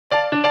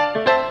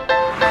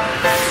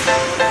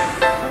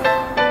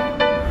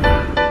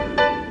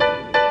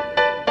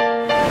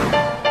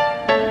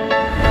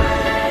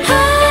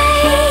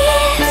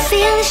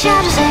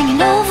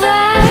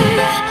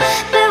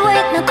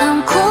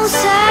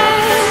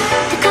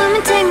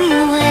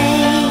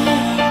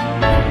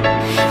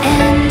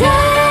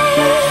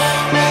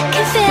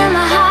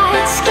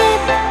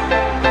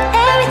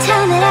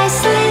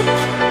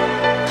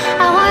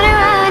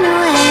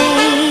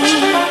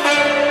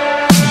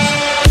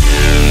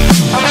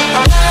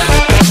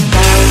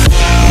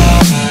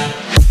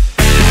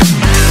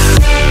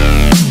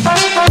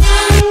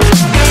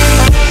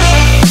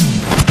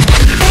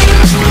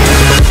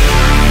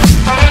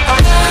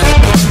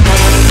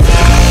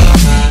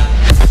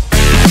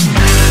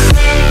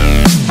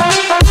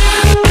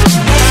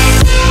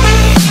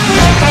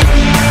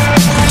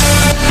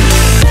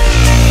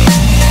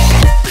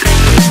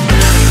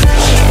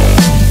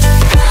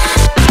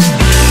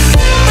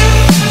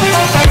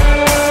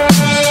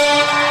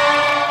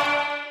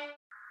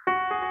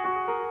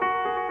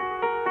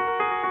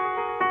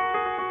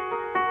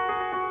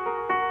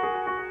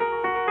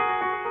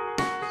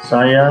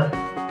Saya,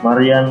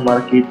 Marian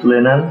Marki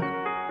Tulenan,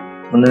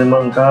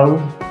 menerima engkau,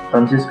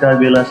 Francisca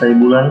Bela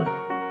Saibulan,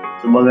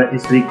 sebagai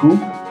istriku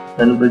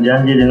dan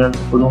berjanji dengan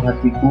sepenuh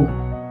hatiku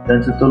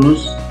dan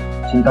setulus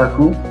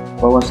cintaku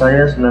bahwa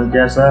saya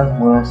senantiasa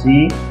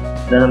mengasihi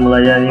dan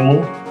melayanimu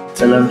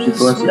dalam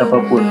situasi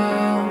apapun.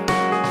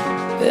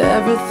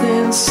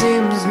 Everything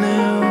seems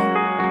new.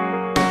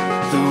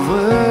 The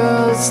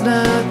world's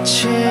not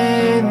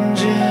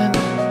changing.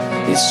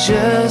 It's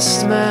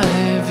just my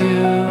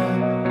view.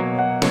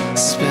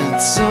 Spent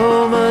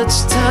so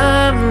much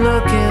time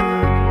looking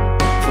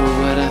for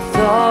what I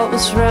thought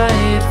was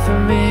right for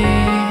me,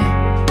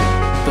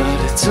 but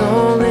it's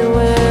only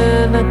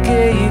when I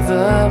gave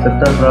up.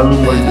 Serta selalu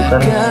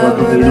merindukan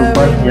suatu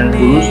kehidupan yang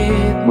tulus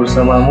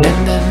bersamamu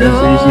dan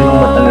seisi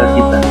rumah tangga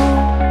kita,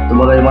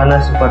 sebagaimana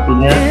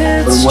sepatutnya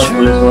berbuat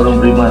oleh seorang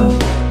beriman.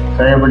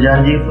 Saya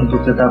berjanji untuk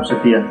tetap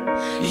setia.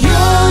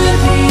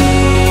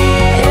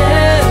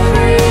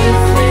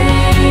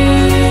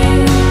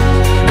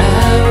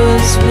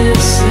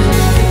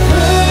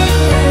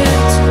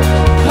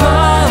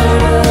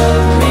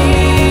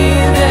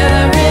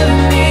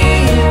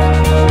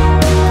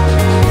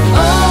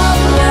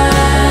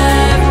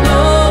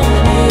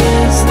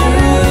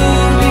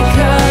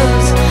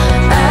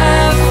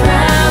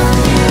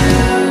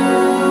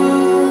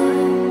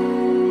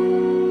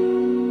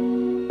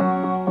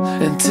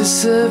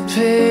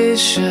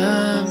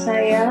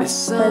 Saya,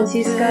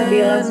 Francisca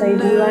Bela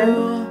Saibulan,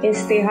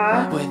 STH,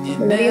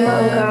 menerima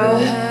engkau,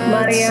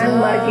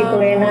 Marian Marki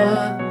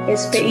Tulenan,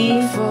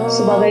 SPI,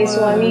 sebagai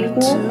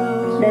suamiku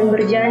dan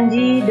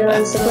berjanji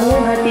dengan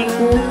sepenuh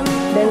hatiku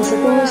dan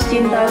setulus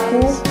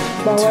cintaku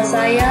bahwa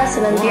saya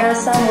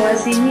senantiasa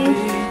mengasihi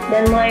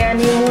dan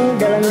melayanimu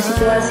dalam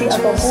situasi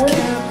apapun,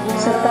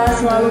 serta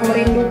selalu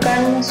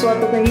merindukan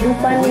suatu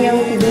kehidupan yang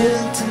kudus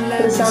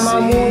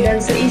bersamamu dan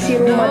seisi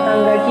rumah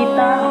tangga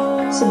kita,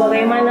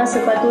 sebagaimana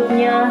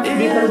sepatutnya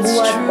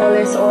diperbuat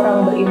oleh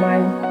seorang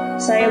beriman.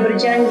 Saya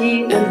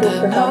berjanji untuk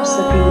tetap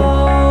setia.